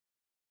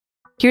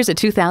Here's a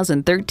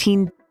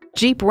 2013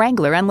 Jeep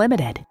Wrangler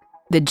Unlimited.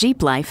 The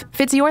Jeep life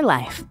fits your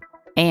life.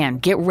 And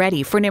get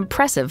ready for an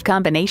impressive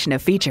combination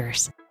of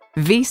features.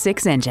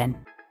 V6 engine,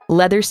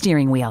 leather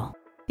steering wheel,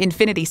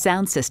 infinity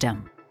sound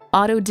system,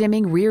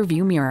 auto-dimming rear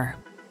view mirror,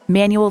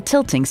 manual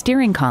tilting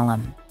steering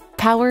column,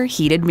 power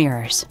heated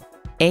mirrors,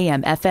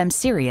 AM/FM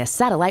Sirius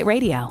satellite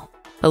radio,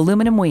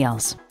 aluminum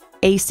wheels,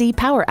 AC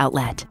power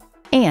outlet,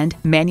 and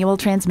manual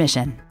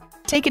transmission.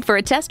 Take it for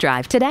a test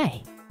drive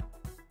today.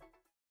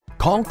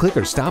 Call, click,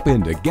 or stop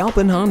into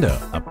Galpin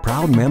Honda, a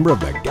proud member of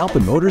the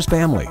Galpin Motors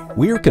family.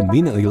 We're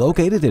conveniently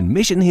located in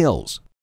Mission Hills.